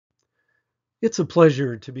It's a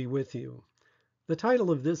pleasure to be with you. The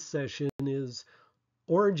title of this session is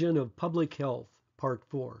Origin of Public Health, Part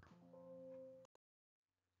 4.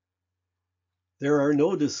 There are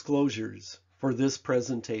no disclosures for this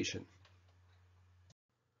presentation.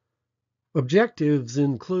 Objectives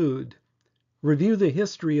include review the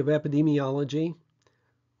history of epidemiology,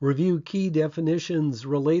 review key definitions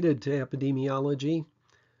related to epidemiology,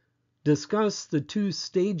 discuss the two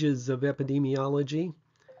stages of epidemiology,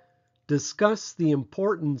 discuss the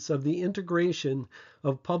importance of the integration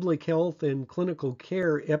of public health and clinical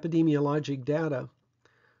care epidemiologic data,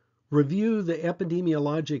 review the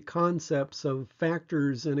epidemiologic concepts of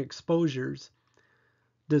factors and exposures,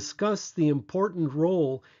 discuss the important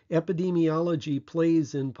role epidemiology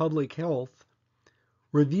plays in public health,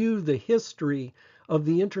 review the history of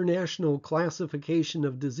the international classification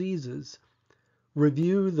of diseases,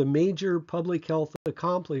 review the major public health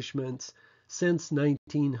accomplishments since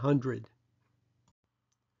 1900.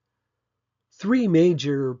 Three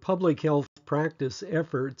major public health practice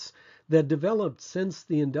efforts that developed since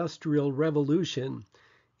the Industrial Revolution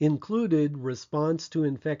included response to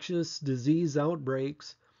infectious disease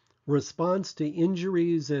outbreaks, response to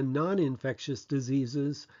injuries and non-infectious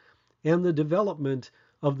diseases, and the development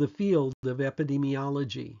of the field of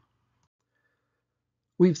epidemiology.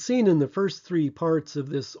 We've seen in the first three parts of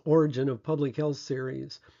this Origin of Public Health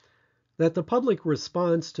series that the public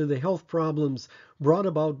response to the health problems brought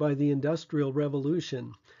about by the Industrial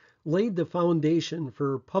Revolution laid the foundation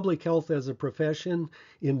for public health as a profession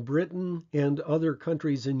in Britain and other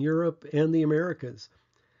countries in Europe and the Americas,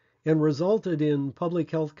 and resulted in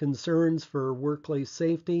public health concerns for workplace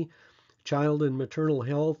safety, child and maternal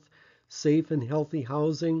health, safe and healthy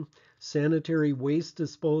housing, sanitary waste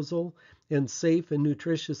disposal, and safe and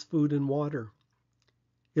nutritious food and water.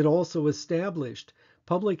 It also established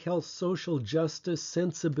public health social justice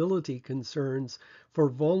sensibility concerns for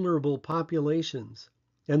vulnerable populations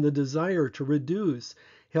and the desire to reduce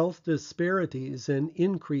health disparities and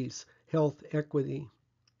increase health equity.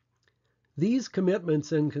 These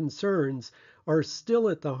commitments and concerns are still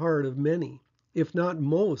at the heart of many, if not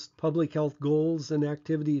most, public health goals and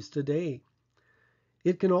activities today.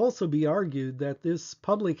 It can also be argued that this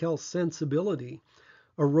public health sensibility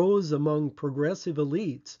arose among progressive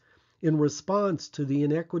elites in response to the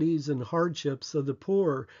inequities and hardships of the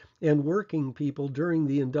poor and working people during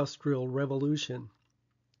the Industrial Revolution.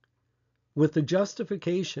 With the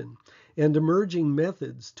justification and emerging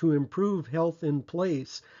methods to improve health in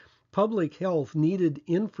place, public health needed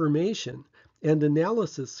information and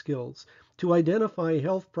analysis skills to identify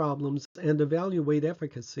health problems and evaluate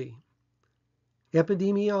efficacy.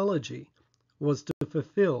 Epidemiology was to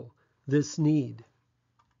fulfill this need.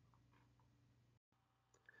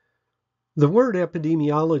 The word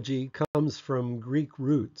epidemiology comes from Greek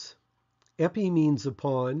roots. Epi means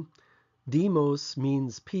upon, demos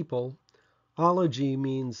means people, ology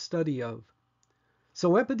means study of.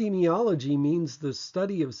 So epidemiology means the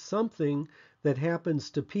study of something that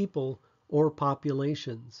happens to people or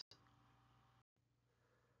populations.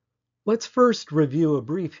 Let's first review a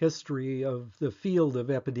brief history of the field of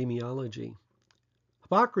epidemiology.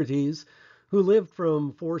 Hippocrates, who lived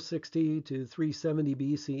from 460 to 370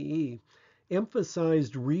 BCE,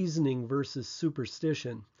 emphasized reasoning versus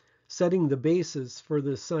superstition, setting the basis for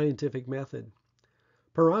the scientific method.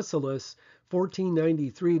 Paracelsus,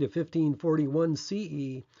 1493 to 1541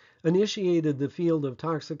 CE, initiated the field of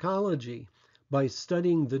toxicology by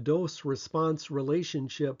studying the dose-response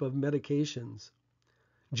relationship of medications.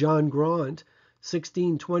 John Grant,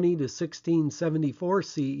 1620 to 1674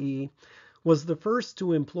 CE, was the first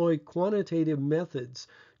to employ quantitative methods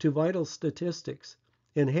to vital statistics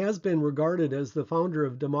and has been regarded as the founder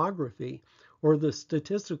of demography, or the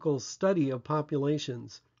statistical study of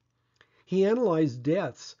populations. He analyzed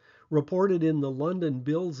deaths reported in the London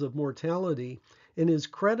Bills of Mortality and is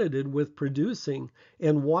credited with producing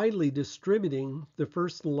and widely distributing the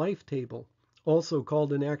first life table, also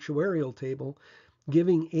called an actuarial table,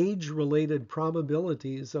 giving age-related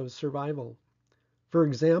probabilities of survival. For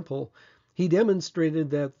example, he demonstrated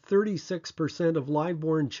that 36% of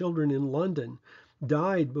live-born children in London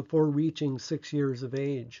died before reaching 6 years of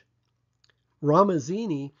age.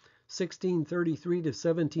 Ramazzini, 1633 to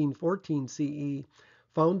 1714 CE,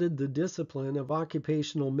 founded the discipline of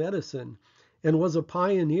occupational medicine and was a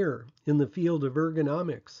pioneer in the field of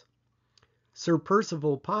ergonomics. Sir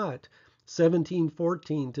Percival Pott,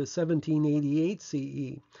 1714 to 1788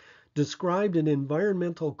 CE, described an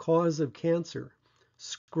environmental cause of cancer,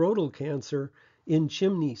 scrotal cancer, in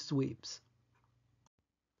chimney sweeps.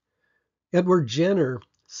 Edward Jenner,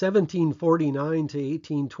 1749 to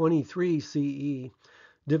 1823 CE,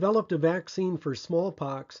 developed a vaccine for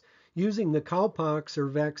smallpox using the cowpox or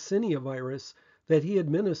vaccinia virus that he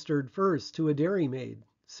administered first to a dairymaid,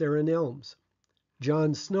 Sarah Nelms.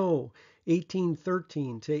 John Snow,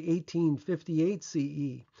 1813 to 1858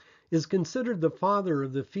 CE, is considered the father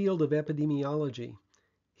of the field of epidemiology.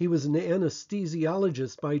 He was an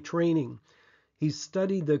anesthesiologist by training. He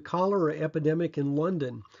studied the cholera epidemic in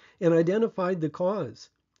London and identified the cause: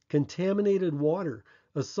 contaminated water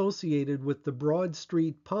associated with the Broad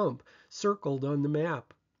Street pump circled on the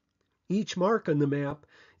map. Each mark on the map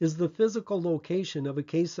is the physical location of a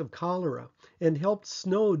case of cholera and helped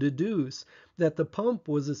Snow deduce that the pump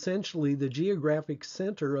was essentially the geographic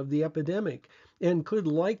center of the epidemic and could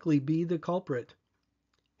likely be the culprit.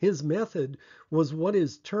 His method was what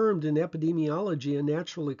is termed in epidemiology a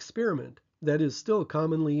natural experiment that is still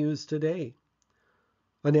commonly used today.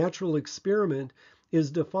 A natural experiment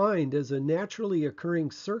is defined as a naturally occurring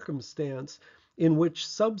circumstance in which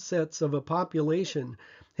subsets of a population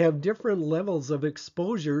have different levels of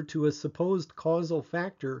exposure to a supposed causal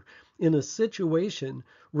factor in a situation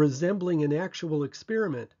resembling an actual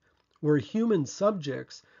experiment, where human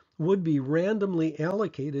subjects would be randomly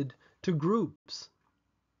allocated to groups.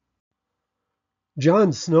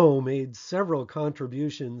 John Snow made several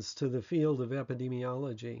contributions to the field of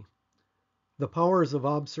epidemiology: the powers of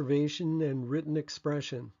observation and written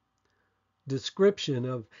expression, description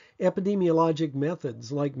of epidemiologic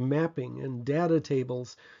methods like mapping and data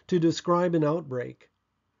tables to describe an outbreak,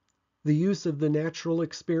 the use of the natural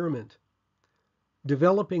experiment,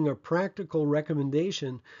 developing a practical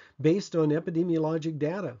recommendation based on epidemiologic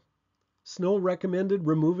data. Snow recommended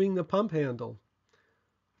removing the pump handle.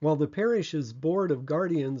 While the parish's board of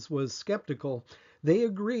guardians was skeptical, they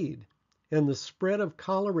agreed, and the spread of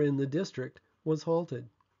cholera in the district was halted.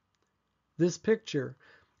 This picture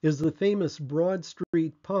is the famous Broad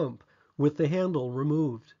Street pump with the handle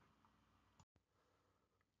removed.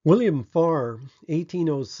 William Farr,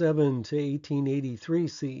 1807 to 1883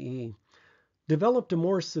 CE, developed a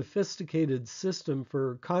more sophisticated system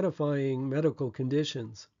for codifying medical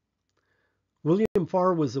conditions. William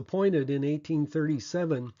Farr was appointed in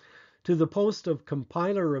 1837 to the post of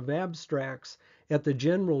compiler of abstracts at the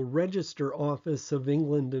General Register Office of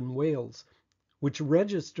England and Wales, which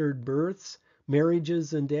registered births,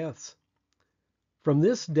 marriages, and deaths. From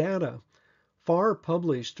this data, Farr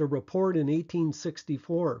published a report in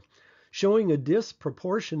 1864 showing a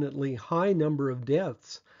disproportionately high number of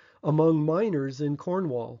deaths among miners in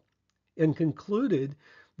Cornwall, and concluded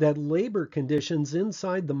that labor conditions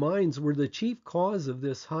inside the mines were the chief cause of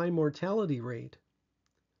this high mortality rate.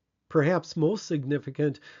 Perhaps most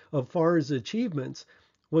significant of Farr's achievements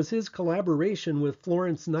was his collaboration with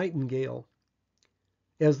Florence Nightingale.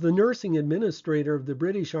 As the nursing administrator of the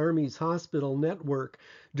British Army's hospital network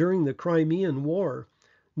during the Crimean War,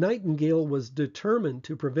 Nightingale was determined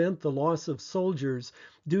to prevent the loss of soldiers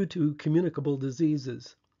due to communicable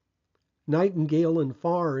diseases. Nightingale and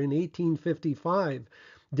Farr in 1855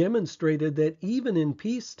 demonstrated that even in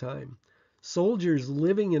peacetime, soldiers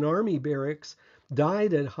living in army barracks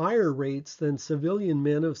died at higher rates than civilian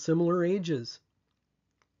men of similar ages.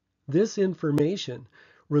 This information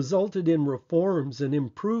resulted in reforms and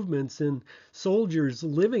improvements in soldiers'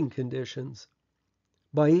 living conditions.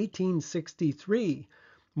 By 1863,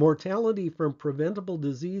 mortality from preventable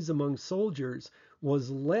disease among soldiers was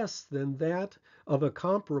less than that of a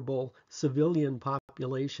comparable civilian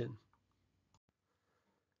population.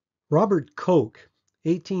 Robert Koch,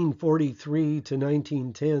 1843 to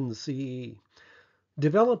 1910 CE,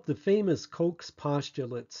 developed the famous Koch's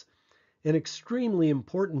postulates, an extremely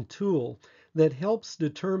important tool that helps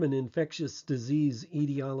determine infectious disease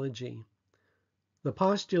etiology. The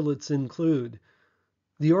postulates include: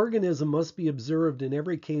 the organism must be observed in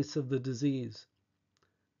every case of the disease.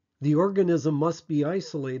 The organism must be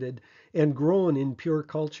isolated and grown in pure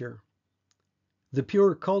culture. The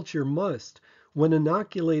pure culture must, when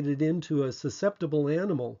inoculated into a susceptible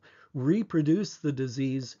animal, reproduce the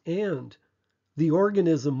disease, and the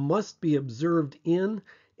organism must be observed in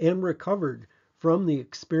and recovered from the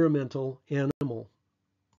experimental animal.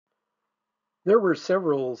 There were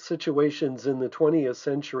several situations in the 20th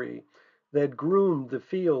century that groomed the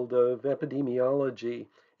field of epidemiology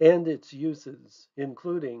and its uses,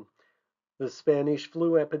 including the Spanish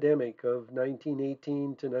flu epidemic of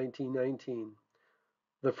 1918 to 1919,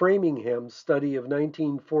 the Framingham study of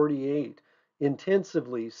 1948,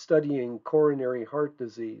 intensively studying coronary heart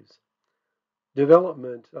disease,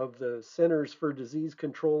 development of the Centers for Disease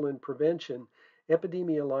Control and Prevention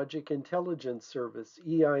Epidemiologic Intelligence Service,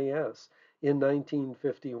 EIS, in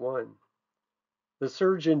 1951, the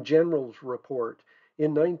Surgeon General's report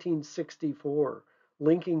in 1964,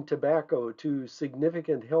 linking tobacco to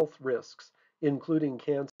significant health risks, including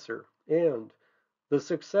cancer, and the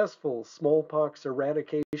successful smallpox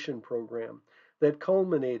eradication program that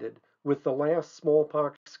culminated with the last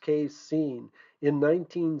smallpox case seen in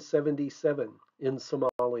 1977 in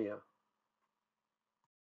Somalia.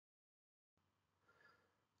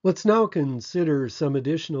 Let's now consider some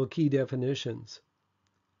additional key definitions.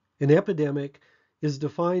 An epidemic is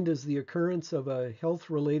defined as the occurrence of a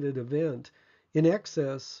health-related event in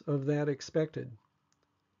excess of that expected.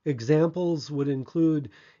 Examples would include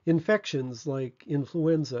infections like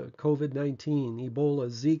influenza, COVID-19, Ebola,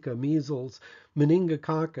 Zika, measles,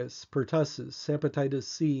 meningococcus, pertussis, hepatitis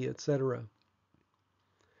C, etc.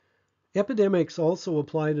 Epidemics also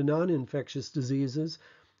apply to non-infectious diseases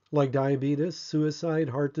like diabetes, suicide,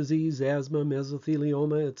 heart disease, asthma,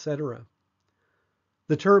 mesothelioma, etc.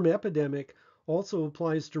 The term epidemic also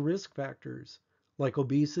applies to risk factors like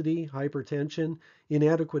obesity, hypertension,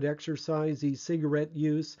 inadequate exercise, e-cigarette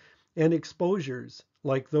use, and exposures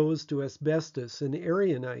like those to asbestos and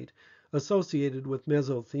erionite associated with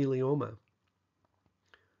mesothelioma.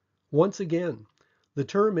 Once again, the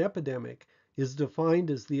term epidemic is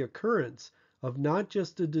defined as the occurrence of not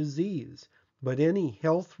just a disease, but any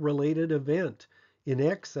health-related event in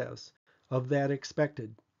excess of that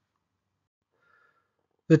expected.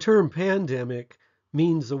 The term pandemic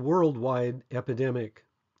means a worldwide epidemic.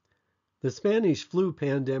 The Spanish flu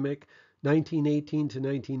pandemic, 1918 to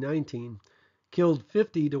 1919, killed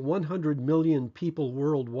 50 to 100 million people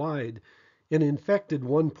worldwide and infected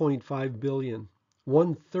 1.5 billion,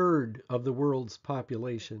 1/3 of the world's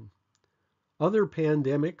population. Other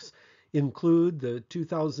pandemics include the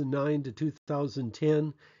 2009 to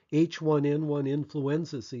 2010 H1N1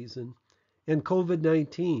 influenza season and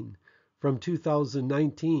COVID-19 from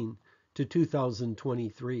 2019 to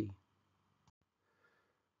 2023.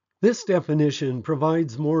 This definition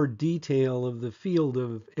provides more detail of the field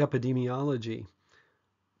of epidemiology.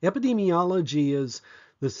 Epidemiology is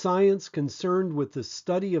the science concerned with the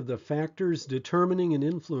study of the factors determining and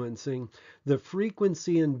influencing the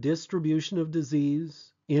frequency and distribution of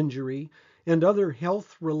disease, injury, and other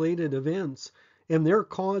health-related events and their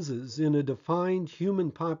causes in a defined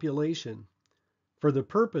human population for the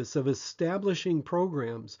purpose of establishing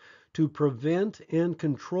programs to prevent and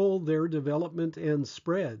control their development and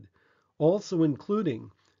spread, also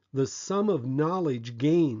including the sum of knowledge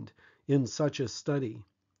gained in such a study.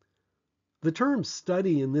 The term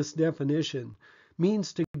study in this definition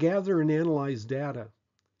means to gather and analyze data.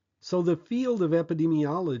 So the field of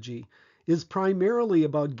epidemiology is primarily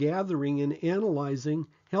about gathering and analyzing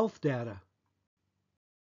health data.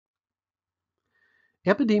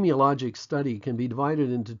 Epidemiologic study can be divided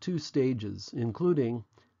into two stages, including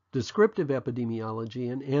descriptive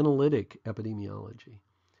epidemiology and analytic epidemiology.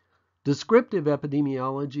 Descriptive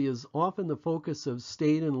epidemiology is often the focus of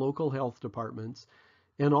state and local health departments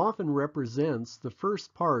and often represents the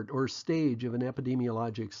first part or stage of an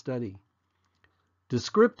epidemiologic study.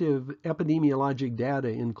 Descriptive epidemiologic data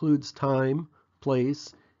includes time,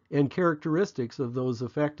 place, and characteristics of those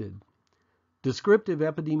affected. Descriptive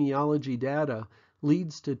epidemiology data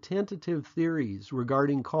leads to tentative theories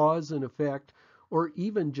regarding cause and effect or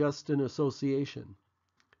even just an association.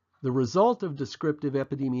 The result of descriptive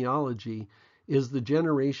epidemiology is the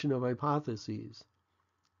generation of hypotheses.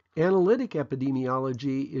 Analytic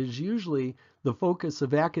epidemiology is usually the focus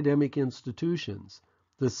of academic institutions,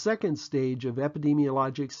 the second stage of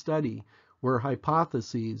epidemiologic study where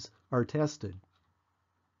hypotheses are tested.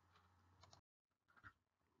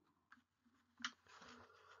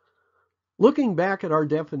 Looking back at our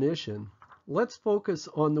definition, let's focus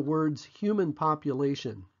on the words human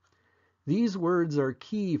population. These words are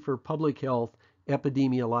key for public health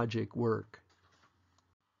epidemiologic work.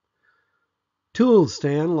 Tools to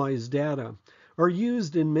analyze data are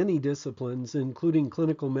used in many disciplines, including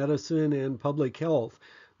clinical medicine and public health,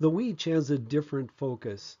 though each has a different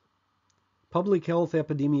focus. Public health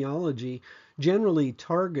epidemiology generally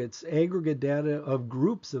targets aggregate data of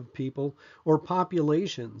groups of people or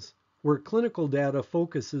populations, where clinical data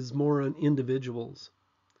focuses more on individuals.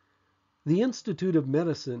 The Institute of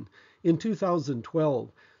Medicine in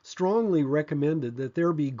 2012 strongly recommended that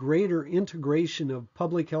there be greater integration of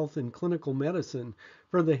public health and clinical medicine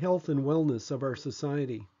for the health and wellness of our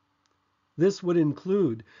society. This would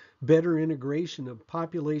include better integration of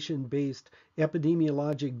population-based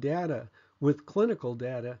epidemiologic data with clinical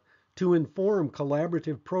data to inform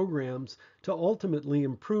collaborative programs to ultimately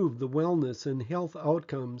improve the wellness and health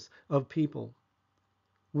outcomes of people.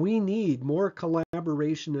 We need more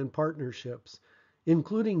collaboration and partnerships,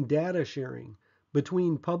 including data sharing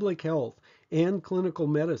between public health and clinical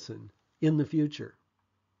medicine in the future.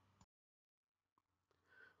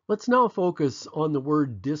 Let's now focus on the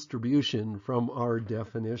word distribution from our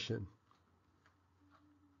definition.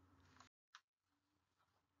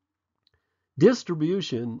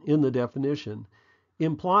 Distribution in the definition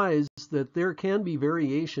implies that there can be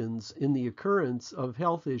variations in the occurrence of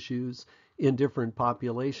health issues in different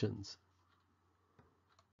populations.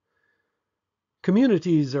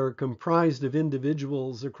 Communities are comprised of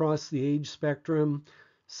individuals across the age spectrum,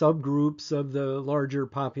 subgroups of the larger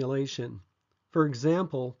population. For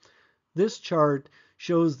example, this chart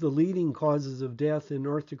shows the leading causes of death in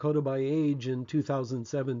North Dakota by age in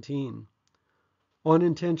 2017.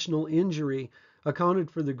 Unintentional injury accounted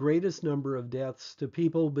for the greatest number of deaths to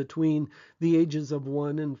people between the ages of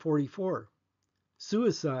 1 and 44.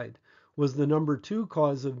 Suicide was the number 2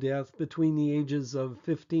 cause of death between the ages of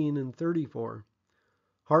 15 and 34.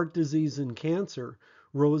 Heart disease and cancer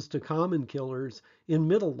rose to common killers in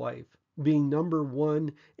middle life, being number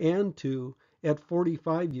 1 and 2 at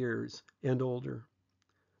 45 years and older.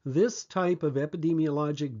 This type of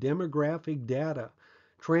epidemiologic demographic data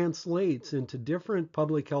translates into different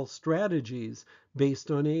public health strategies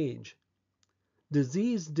based on age.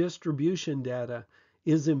 Disease distribution data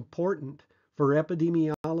is important for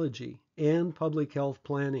epidemiology and public health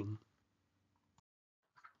planning.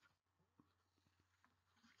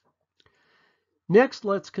 Next,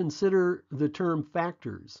 let's consider the term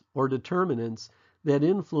factors or determinants that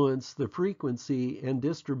influence the frequency and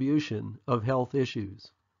distribution of health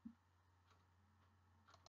issues.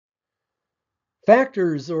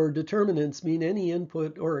 Factors or determinants mean any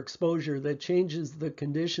input or exposure that changes the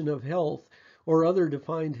condition of health or other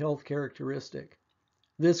defined health characteristic.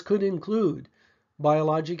 This could include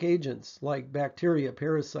biologic agents like bacteria,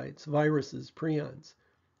 parasites, viruses, prions,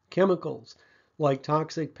 chemicals like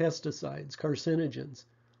toxic pesticides, carcinogens,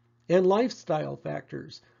 and lifestyle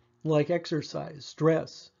factors like exercise,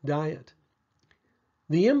 stress, diet.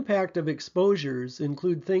 The impact of exposures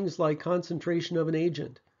include things like concentration of an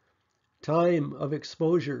agent, time of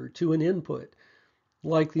exposure to an input,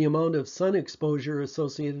 like the amount of sun exposure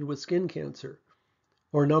associated with skin cancer,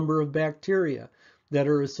 or number of bacteria that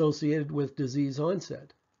are associated with disease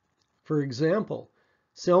onset. For example,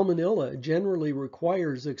 Salmonella generally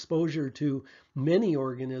requires exposure to many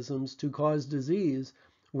organisms to cause disease,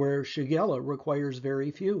 where Shigella requires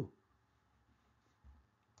very few.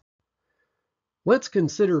 Let's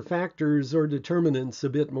consider factors or determinants a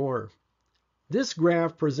bit more. This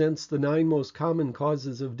graph presents the 9 most common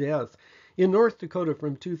causes of death in North Dakota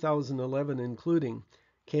from 2011, including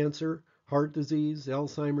cancer, heart disease,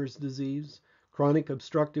 Alzheimer's disease, chronic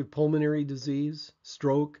obstructive pulmonary disease,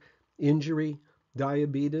 stroke, injury,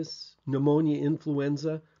 diabetes, pneumonia,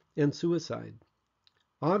 influenza, and suicide.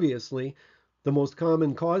 Obviously, the most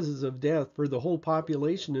common causes of death for the whole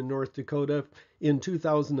population in North Dakota in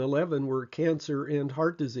 2011 were cancer and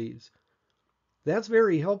heart disease. That's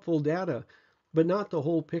very helpful data, but not the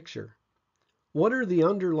whole picture. What are the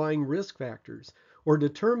underlying risk factors or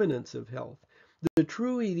determinants of health, the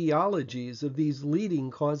true etiologies of these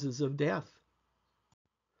leading causes of death?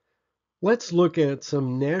 Let's look at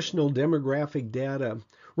some national demographic data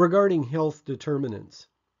regarding health determinants.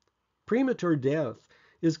 Premature death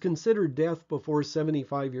is considered death before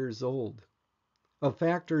 75 years old. Of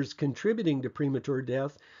factors contributing to premature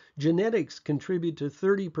death, genetics contribute to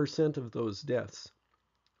 30% of those deaths.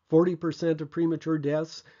 40% of premature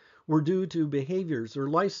deaths were due to behaviors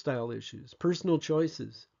or lifestyle issues, personal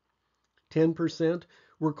choices. 10%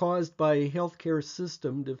 were caused by healthcare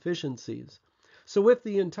system deficiencies. So if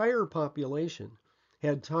the entire population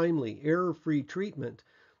had timely, error-free treatment,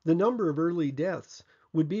 the number of early deaths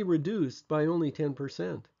would be reduced by only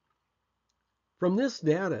 10%. From this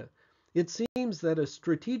data, it seems that a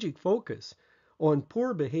strategic focus on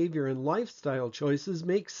poor behavior and lifestyle choices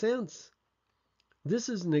makes sense. This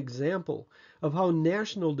is an example of how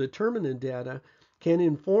national determinant data can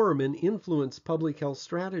inform and influence public health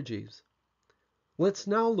strategies. Let's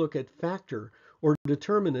now look at factor or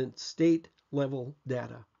determinant state-level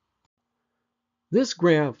data. This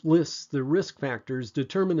graph lists the risk factors,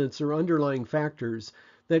 determinants, or underlying factors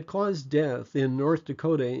that caused death in North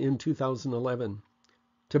Dakota in 2011.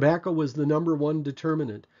 Tobacco was the number 1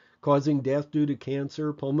 determinant, causing death due to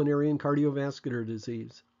cancer, pulmonary and cardiovascular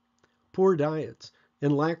disease. Poor diets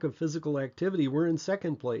and lack of physical activity were in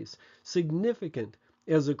second place, significant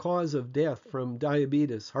as a cause of death from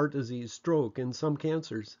diabetes, heart disease, stroke, and some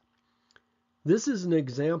cancers. This is an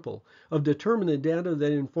example of determinant data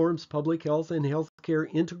that informs public health and healthcare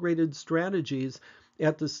integrated strategies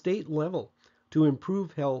at the state level to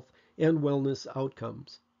improve health and wellness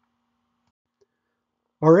outcomes.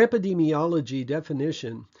 Our epidemiology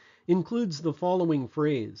definition includes the following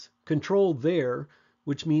phrase: control there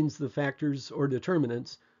which means the factors or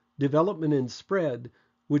determinants, development and spread,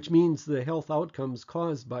 which means the health outcomes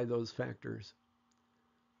caused by those factors.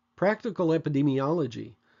 Practical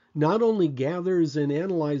epidemiology not only gathers and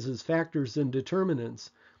analyzes factors and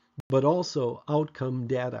determinants, but also outcome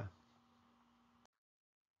data.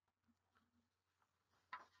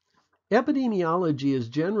 Epidemiology is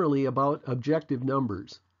generally about objective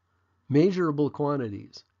numbers, measurable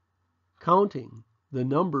quantities, counting the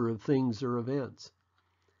number of things or events.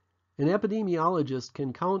 An epidemiologist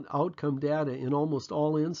can count outcome data in almost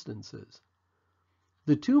all instances.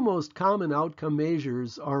 The two most common outcome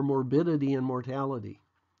measures are morbidity and mortality.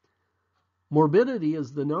 Morbidity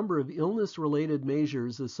is the number of illness-related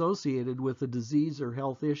measures associated with a disease or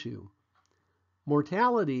health issue.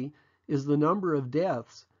 Mortality is the number of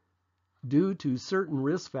deaths due to certain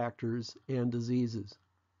risk factors and diseases.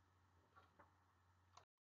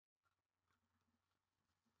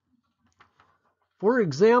 For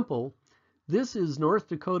example, this is North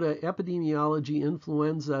Dakota epidemiology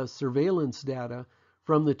influenza surveillance data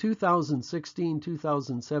from the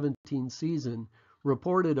 2016-2017 season,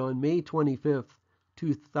 reported on May 25,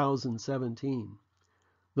 2017.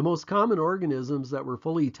 The most common organisms that were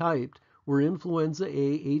fully typed were influenza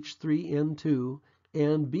A H3N2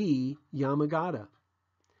 and B Yamagata.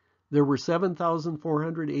 There were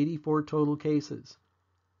 7,484 total cases.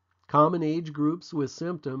 Common age groups with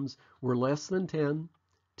symptoms were less than 10,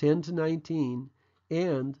 10 to 19,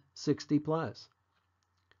 and 60 plus.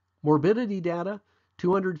 Morbidity data,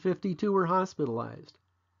 252 were hospitalized.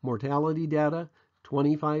 Mortality data,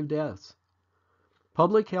 25 deaths.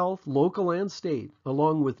 Public health, local and state,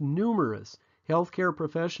 along with numerous healthcare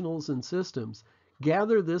professionals and systems,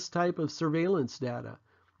 gather this type of surveillance data,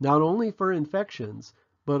 not only for infections,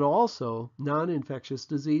 but also non-infectious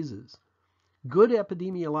diseases. Good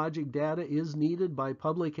epidemiologic data is needed by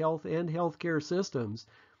public health and healthcare systems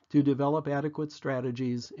to develop adequate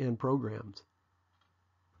strategies and programs.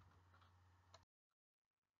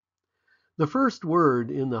 The first word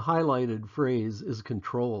in the highlighted phrase is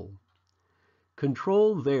control.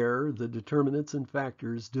 Control there, the determinants and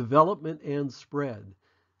factors, development and spread,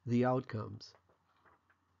 the outcomes.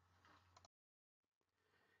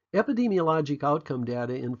 Epidemiologic outcome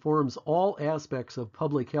data informs all aspects of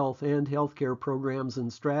public health and healthcare programs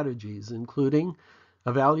and strategies, including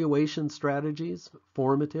evaluation strategies,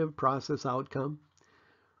 formative process outcome,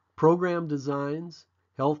 program designs,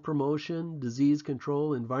 health promotion, disease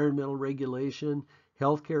control, environmental regulation,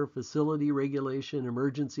 healthcare facility regulation,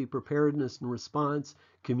 emergency preparedness and response,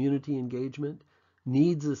 community engagement,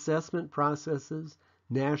 needs assessment processes,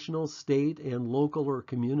 national, state, and local or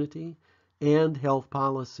community, and health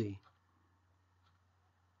policy.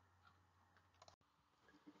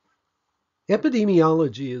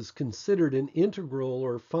 Epidemiology is considered an integral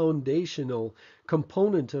or foundational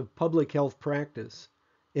component of public health practice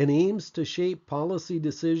and aims to shape policy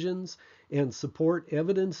decisions and support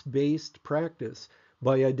evidence-based practice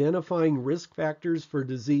by identifying risk factors for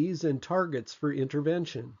disease and targets for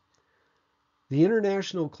intervention. The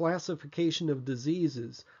International Classification of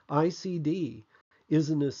Diseases, ICD, is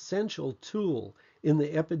an essential tool in the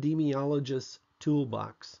epidemiologist's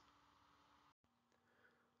toolbox.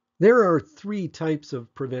 There are three types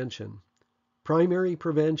of prevention. Primary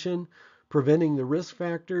prevention, preventing the risk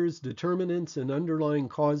factors, determinants, and underlying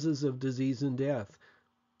causes of disease and death.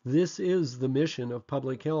 This is the mission of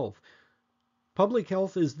public health. Public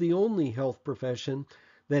health is the only health profession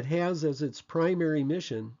that has as its primary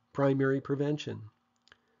mission primary prevention.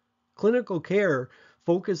 Clinical care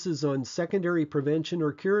focuses on secondary prevention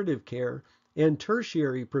or curative care and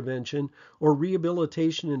tertiary prevention or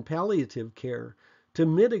rehabilitation and palliative care to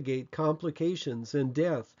mitigate complications and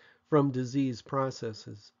death from disease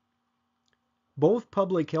processes. Both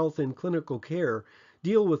public health and clinical care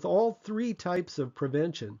deal with all three types of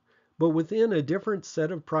prevention, but within a different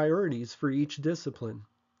set of priorities for each discipline.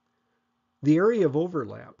 The area of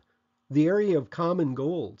overlap, the area of common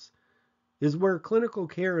goals, is where clinical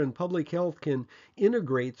care and public health can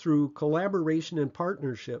integrate through collaboration and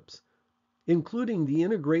partnerships, including the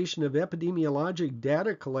integration of epidemiologic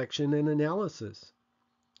data collection and analysis.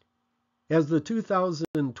 As the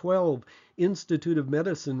 2012 Institute of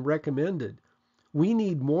Medicine recommended, we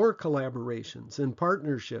need more collaborations and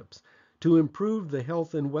partnerships to improve the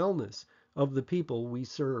health and wellness of the people we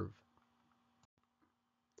serve.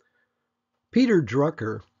 Peter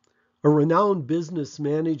Drucker, a renowned business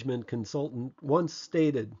management consultant, once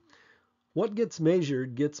stated, "What gets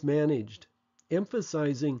measured gets managed,"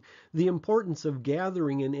 emphasizing the importance of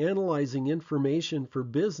gathering and analyzing information for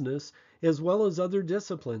business as well as other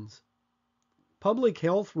disciplines. public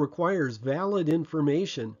health requires valid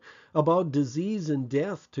information about disease and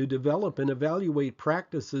death to develop and evaluate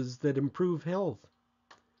practices that improve health.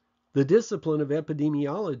 The discipline of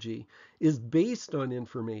epidemiology is based on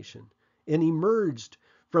information and emerged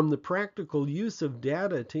from the practical use of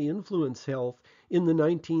data to influence health in the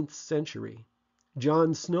 19th century.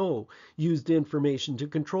 John Snow used information to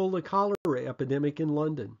control the cholera epidemic in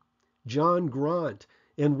London. John Grant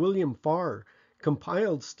and William Farr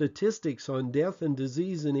compiled statistics on death and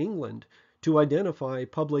disease in England to identify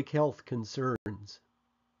public health concerns.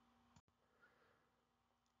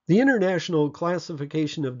 The International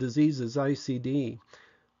Classification of Diseases, ICD,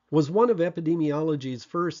 was one of epidemiology's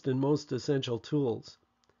first and most essential tools,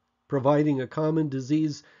 providing a common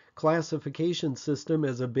disease classification system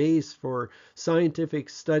as a base for scientific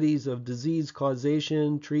studies of disease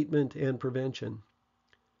causation, treatment, and prevention.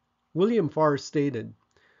 William Farr stated,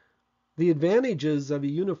 "The advantages of a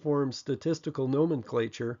uniform statistical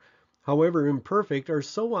nomenclature, however imperfect, are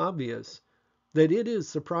so obvious that it is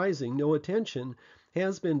surprising no attention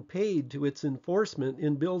has been paid to its enforcement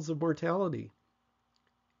in bills of mortality.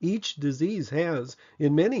 Each disease has,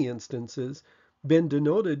 in many instances, been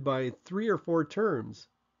denoted by 3 or 4 terms,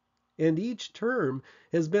 and each term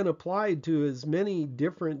has been applied to as many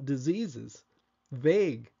different diseases.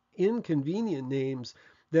 Vague, inconvenient names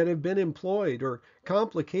that have been employed or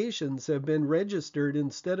complications have been registered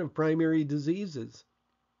instead of primary diseases.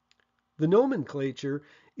 The nomenclature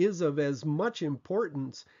is of as much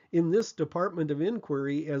importance in this department of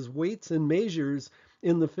inquiry as weights and measures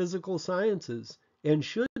in the physical sciences, and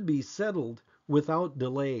should be settled without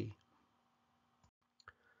delay."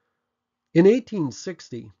 In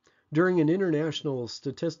 1860, during an international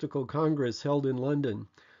statistical congress held in London,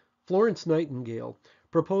 Florence Nightingale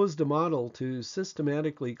proposed a model to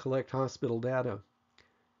systematically collect hospital data.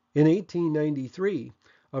 In 1893,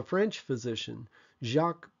 a French physician,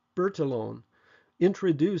 Jacques Berthelon,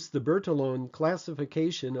 introduced the Berthelon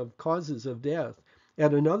classification of causes of death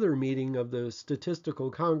at another meeting of the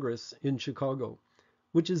Statistical Congress in Chicago,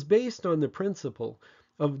 which is based on the principle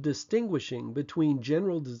of distinguishing between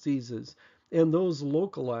general diseases and those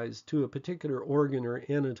localized to a particular organ or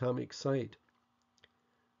anatomic site.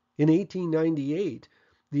 In 1898,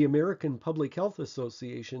 the American Public Health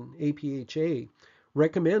Association, APHA,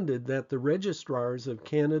 recommended that the registrars of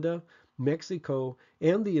Canada, Mexico,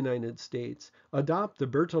 and the United States adopt the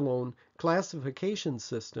Berthelon classification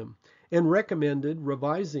system and recommended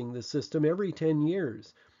revising the system every 10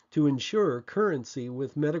 years to ensure currency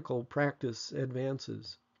with medical practice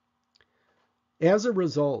advances. As a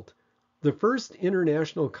result, the first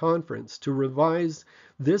international conference to revise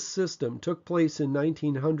this system took place in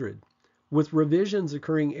 1900, with revisions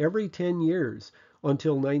occurring every 10 years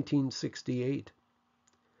until 1968.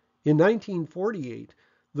 In 1948,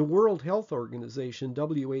 the World Health Organization,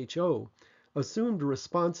 WHO, assumed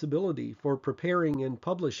responsibility for preparing and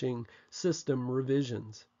publishing system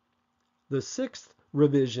revisions. The sixth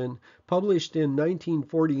revision, published in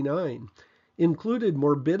 1949, included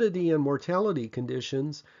morbidity and mortality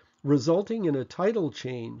conditions, resulting in a title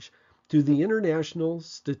change to the International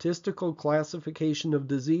Statistical Classification of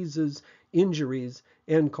Diseases, Injuries,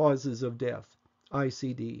 and Causes of Death,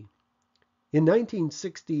 ICD. In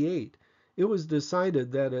 1968, it was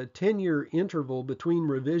decided that a 10-year interval between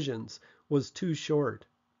revisions was too short.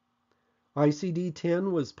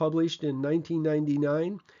 ICD-10 was published in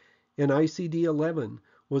 1999, and ICD-11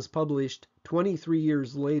 was published 23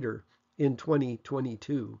 years later in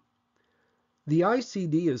 2022. The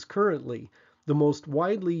ICD is currently the most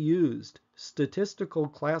widely used statistical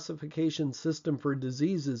classification system for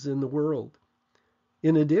diseases in the world.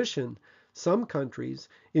 In addition, some countries,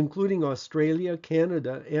 including Australia,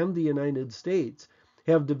 Canada, and the United States,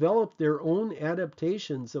 have developed their own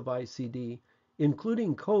adaptations of ICD,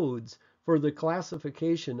 including codes for the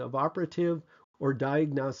classification of operative or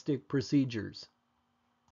diagnostic procedures.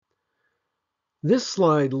 This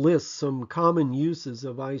slide lists some common uses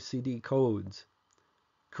of ICD codes: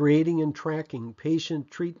 creating and tracking patient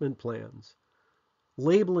treatment plans,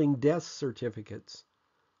 labeling death certificates,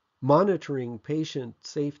 monitoring patient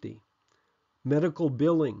safety, medical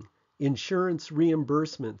billing, insurance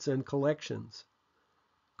reimbursements and collections,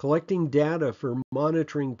 collecting data for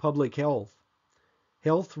monitoring public health,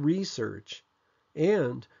 health research,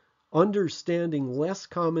 and understanding less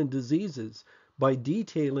common diseases by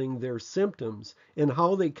detailing their symptoms and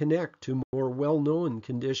how they connect to more well-known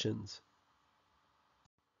conditions.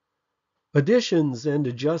 Additions and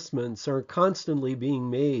adjustments are constantly being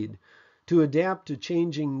made to adapt to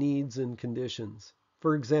changing needs and conditions.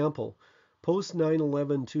 For example, post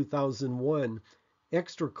 9/11-2001,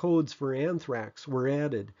 extra codes for anthrax were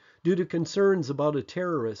added due to concerns about a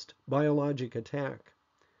terrorist biologic attack.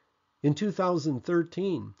 In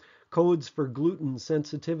 2013, codes for gluten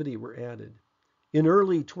sensitivity were added. In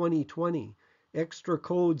early 2020, extra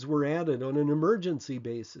codes were added on an emergency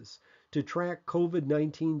basis to track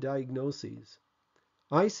COVID-19 diagnoses.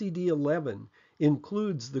 ICD-11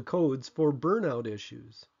 includes the codes for burnout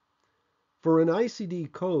issues. For an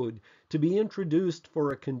ICD code to be introduced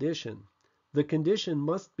for a condition, the condition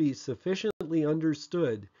must be sufficiently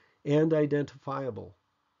understood and identifiable.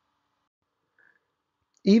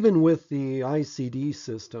 Even with the ICD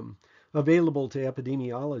system available to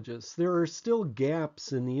epidemiologists, there are still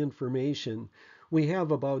gaps in the information we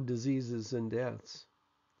have about diseases and deaths.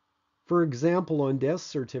 For example, on death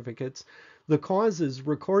certificates, the causes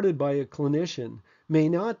recorded by a clinician may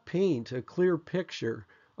not paint a clear picture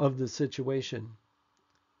of the situation.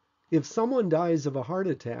 If someone dies of a heart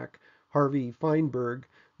attack, Harvey Feinberg,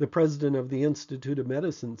 the president of the Institute of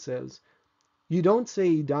Medicine, says, you don't say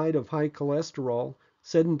he died of high cholesterol,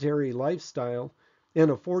 sedentary lifestyle, and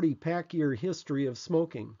a 40-pack-year history of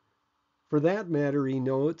smoking. For that matter, he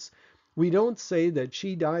notes, we don't say that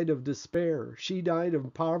she died of despair, she died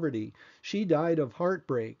of poverty, she died of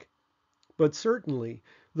heartbreak. But certainly,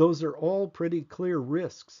 those are all pretty clear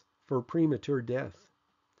risks for premature death.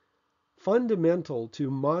 Fundamental to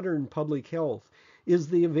modern public health is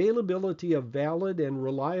the availability of valid and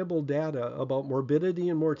reliable data about morbidity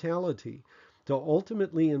and mortality to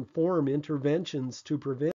ultimately inform interventions to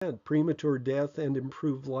prevent premature death and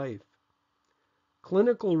improve life.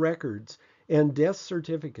 Clinical records and death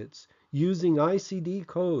certificates using ICD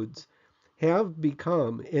codes have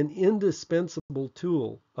become an indispensable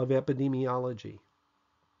tool of epidemiology.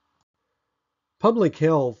 Public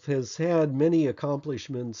health has had many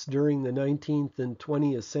accomplishments during the 19th and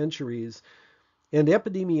 20th centuries, and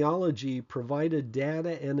epidemiology provided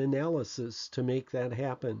data and analysis to make that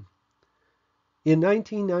happen. In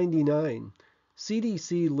 1999,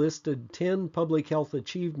 CDC listed 10 public health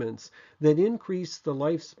achievements that increased the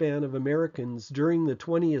lifespan of Americans during the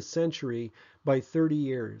 20th century by 30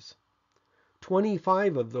 years.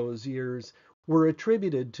 25 of those years were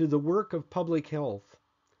attributed to the work of public health.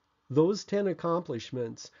 Those 10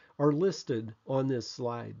 accomplishments are listed on this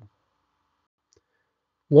slide.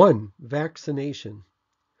 1. Vaccination.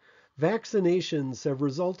 Vaccinations have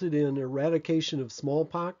resulted in eradication of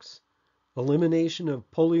smallpox, elimination of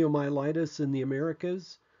poliomyelitis in the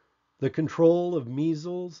Americas, the control of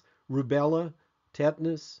measles, rubella,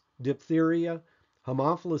 tetanus, diphtheria,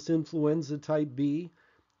 Haemophilus influenza type B,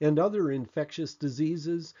 and other infectious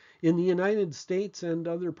diseases in the United States and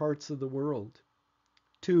other parts of the world.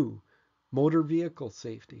 2. Motor vehicle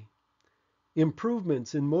safety.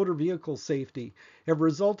 Improvements in motor vehicle safety have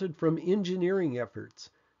resulted from engineering efforts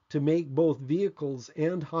to make both vehicles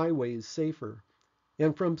and highways safer,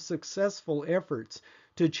 and from successful efforts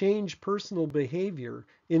to change personal behavior,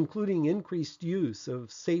 including increased use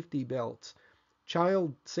of safety belts,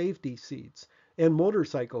 child safety seats, and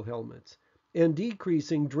motorcycle helmets, and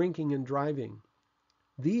decreasing drinking and driving.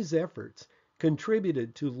 These efforts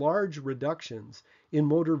contributed to large reductions in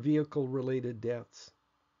motor vehicle-related deaths.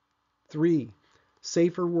 3.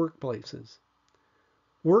 Safer workplaces.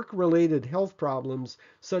 Work-related health problems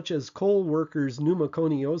such as coal workers'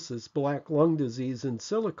 pneumoconiosis, black lung disease, and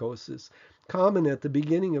silicosis, common at the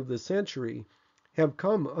beginning of the century, have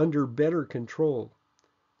come under better control.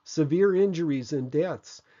 Severe injuries and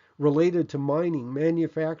deaths related to mining,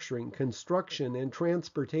 manufacturing, construction, and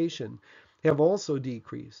transportation have also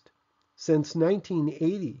decreased. Since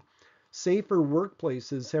 1980, safer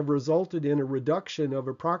workplaces have resulted in a reduction of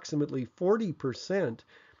approximately 40%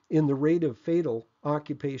 in the rate of fatal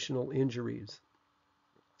occupational injuries.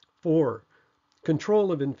 4.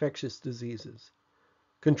 Control of infectious diseases.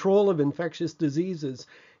 Control of infectious diseases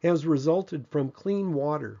has resulted from clean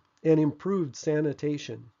water and improved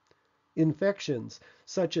sanitation. Infections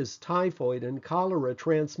such as typhoid and cholera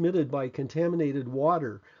transmitted by contaminated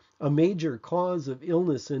water, a major cause of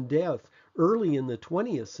illness and death early in the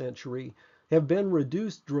 20th century, have been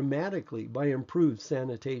reduced dramatically by improved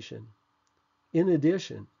sanitation. In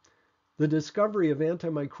addition, the discovery of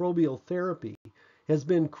antimicrobial therapy has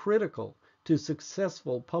been critical to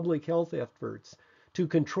successful public health efforts to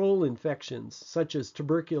control infections such as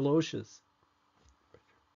tuberculosis.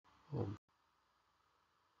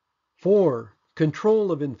 4.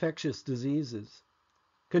 Control of infectious diseases.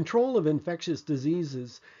 Control of infectious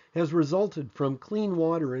diseases has resulted from clean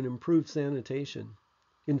water and improved sanitation.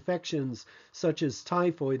 Infections such as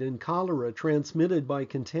typhoid and cholera transmitted by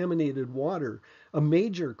contaminated water, a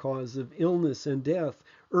major cause of illness and death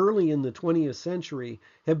early in the 20th century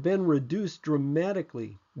have been reduced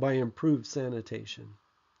dramatically by improved sanitation.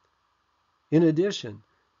 In addition,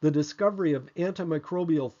 the discovery of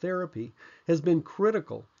antimicrobial therapy has been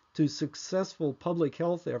critical to successful public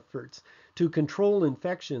health efforts to control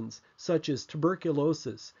infections such as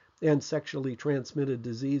tuberculosis and sexually transmitted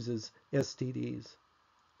diseases, STDs.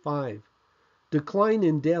 5. Decline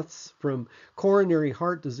in deaths from coronary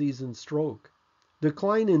heart disease and stroke.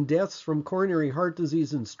 Decline in deaths from coronary heart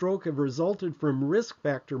disease and stroke have resulted from risk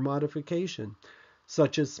factor modification,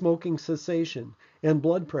 such as smoking cessation and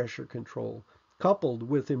blood pressure control, coupled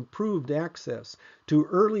with improved access to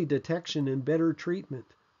early detection and better treatment.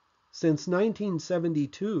 Since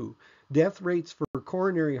 1972, death rates for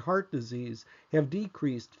coronary heart disease have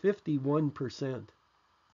decreased 51%.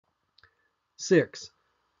 6.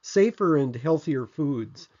 Safer and healthier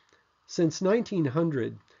foods. Since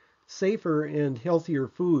 1900, safer and healthier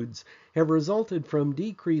foods have resulted from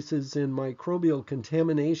decreases in microbial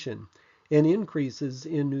contamination and increases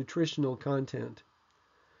in nutritional content.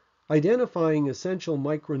 Identifying essential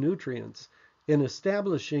micronutrients and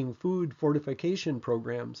establishing food fortification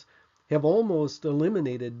programs have almost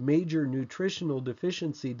eliminated major nutritional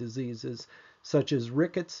deficiency diseases such as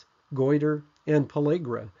rickets, goiter, and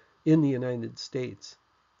pellagra in the United States.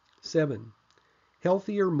 7.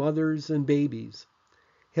 Healthier mothers and babies.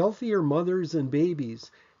 Healthier mothers and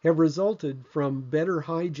babies have resulted from better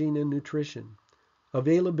hygiene and nutrition,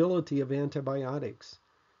 availability of antibiotics,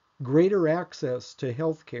 greater access to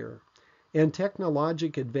health care, and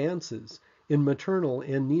technologic advances in maternal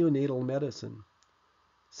and neonatal medicine.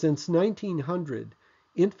 Since 1900,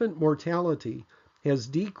 infant mortality has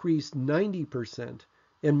decreased 90%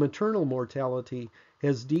 and maternal mortality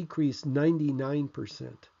has decreased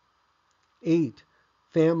 99%. 8.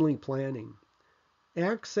 Family planning.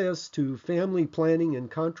 Access to family planning and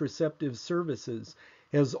contraceptive services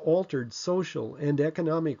has altered social and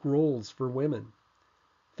economic roles for women.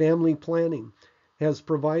 Family planning has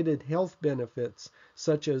provided health benefits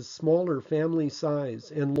such as smaller family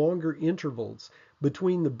size and longer intervals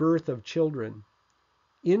between the birth of children,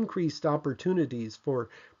 increased opportunities for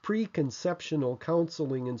preconceptional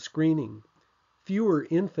counseling and screening, fewer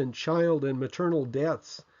infant, child, and maternal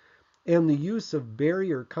deaths, and the use of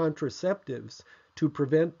barrier contraceptives to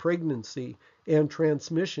prevent pregnancy and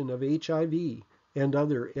transmission of HIV and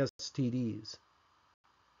other STDs.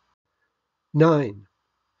 9.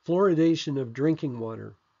 Fluoridation of drinking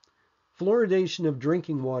water. Fluoridation of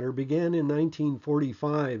drinking water began in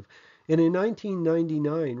 1945 and in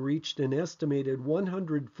 1999 reached an estimated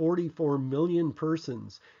 144 million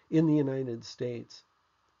persons in the United States.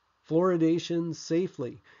 Fluoridation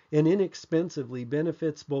safely and inexpensively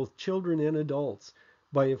benefits both children and adults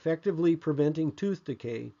by effectively preventing tooth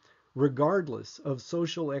decay, regardless of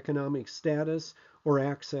social economic status or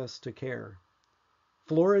access to care.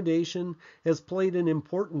 Fluoridation has played an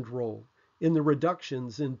important role in the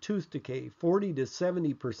reductions in tooth decay, 40 to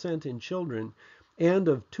 70% in children, and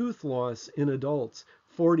of tooth loss in adults,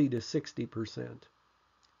 40 to 60%.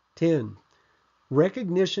 10.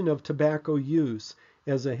 Recognition of tobacco use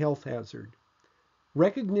as a health hazard.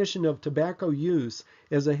 Recognition of tobacco use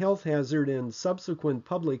as a health hazard and subsequent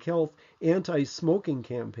public health anti-smoking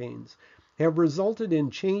campaigns have resulted in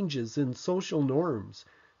changes in social norms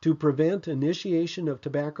to prevent initiation of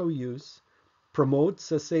tobacco use, promote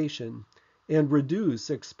cessation, and reduce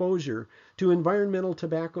exposure to environmental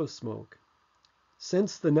tobacco smoke.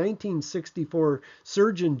 Since the 1964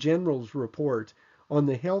 Surgeon General's report on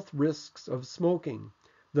the health risks of smoking,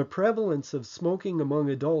 the prevalence of smoking among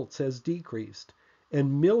adults has decreased,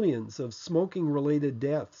 and millions of smoking-related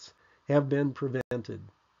deaths have been prevented.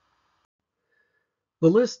 The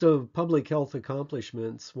list of public health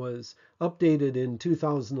accomplishments was updated in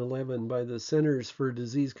 2011 by the Centers for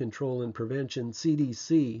Disease Control and Prevention,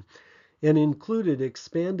 CDC, and included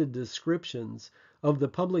expanded descriptions of the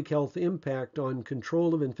public health impact on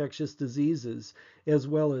control of infectious diseases as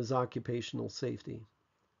well as occupational safety.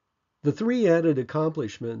 The 3 added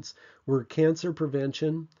accomplishments were cancer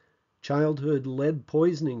prevention, childhood lead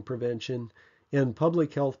poisoning prevention, and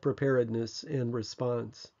public health preparedness and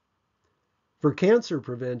response. For cancer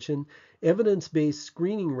prevention, evidence-based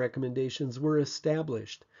screening recommendations were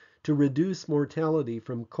established to reduce mortality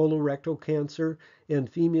from colorectal cancer and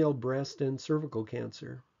female breast and cervical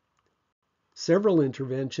cancer. Several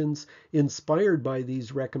interventions inspired by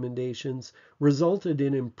these recommendations resulted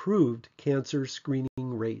in improved cancer screening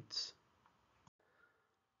rates.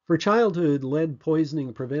 For childhood lead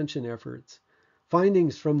poisoning prevention efforts,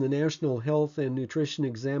 findings from the National Health and Nutrition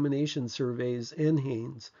Examination Surveys,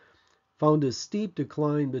 NHANES, found a steep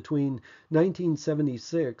decline between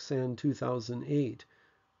 1976 and 2008,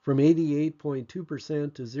 from 88.2%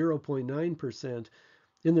 to 0.9%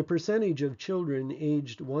 in the percentage of children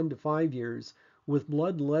aged 1 to 5 years with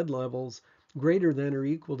blood lead levels greater than or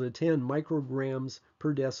equal to 10 micrograms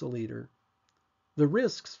per deciliter. The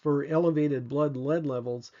risks for elevated blood lead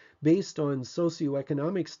levels based on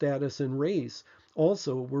socioeconomic status and race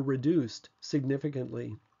also were reduced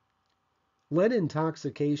significantly. Lead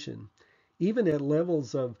intoxication, even at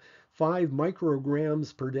levels of 5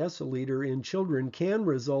 micrograms per deciliter in children, can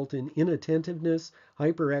result in inattentiveness,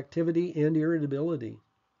 hyperactivity, and irritability.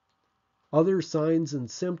 Other signs and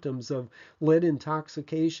symptoms of lead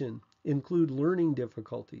intoxication include learning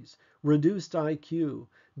difficulties, reduced IQ,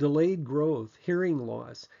 delayed growth, hearing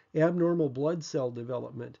loss, abnormal blood cell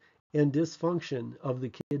development, and dysfunction of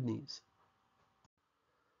the kidneys.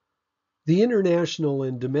 The international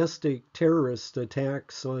and domestic terrorist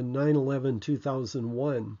attacks on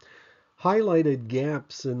 9/11/2001 highlighted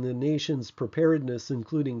gaps in the nation's preparedness,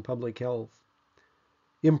 including public health.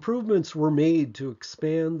 Improvements were made to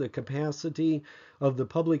expand the capacity of the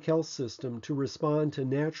public health system to respond to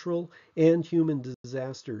natural and human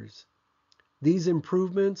disasters. These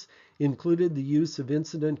improvements included the use of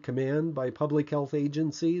incident command by public health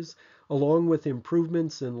agencies, along with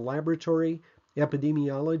improvements in laboratory,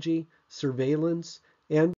 epidemiology, surveillance,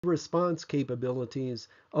 and response capabilities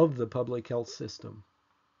of the public health system.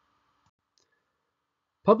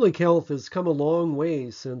 Public health has come a long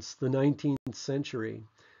way since the 19th century,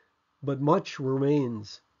 but much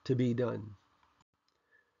remains to be done.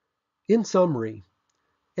 In summary,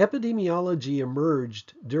 epidemiology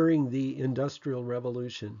emerged during the Industrial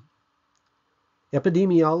Revolution.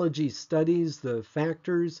 Epidemiology studies the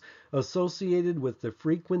factors associated with the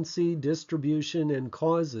frequency, distribution, and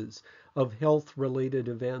causes of health-related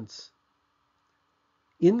events.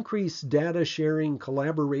 Increased data sharing,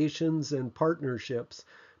 collaborations, and partnerships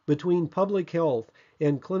between public health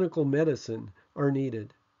and clinical medicine are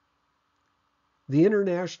needed. The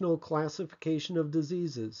International Classification of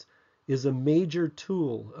Diseases is a major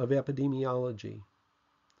tool of epidemiology.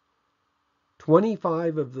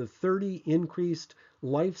 25 of the 30 increased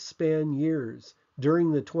lifespan years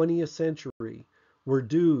during the 20th century were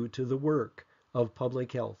due to the work of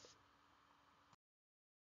public health.